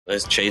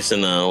He's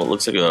chasing what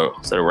looks like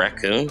is that a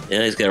raccoon?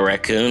 Yeah, he's got a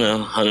raccoon, a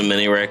hunting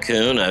mini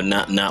raccoon.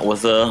 Not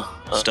with a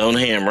stone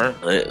hammer.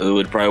 It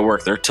would probably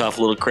work. They're tough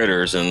little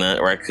critters, and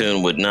that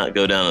raccoon would not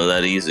go down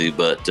that easy.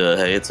 But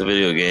hey, it's a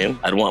video game.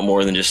 I'd want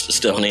more than just a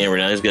stone hammer.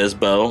 Now he's got his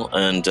bow,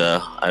 and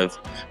I've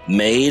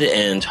made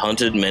and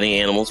hunted many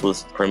animals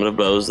with primitive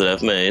bows that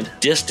I've made.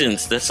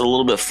 Distance, that's a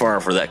little bit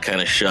far for that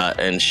kind of shot,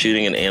 and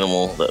shooting an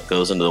animal that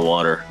goes into the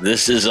water.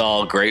 This is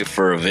all great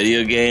for a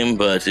video game,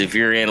 but if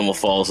your animal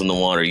falls in the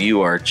water,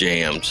 you are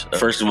jammed.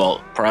 First of all,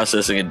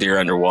 processing a deer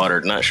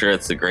underwater, not sure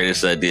that's the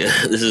greatest idea.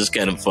 This is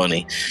kind of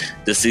funny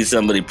to see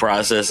somebody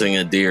processing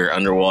a deer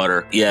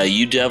underwater. Yeah,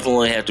 you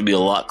definitely have to be a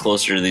lot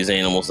closer to these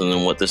animals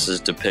than what this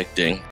is depicting.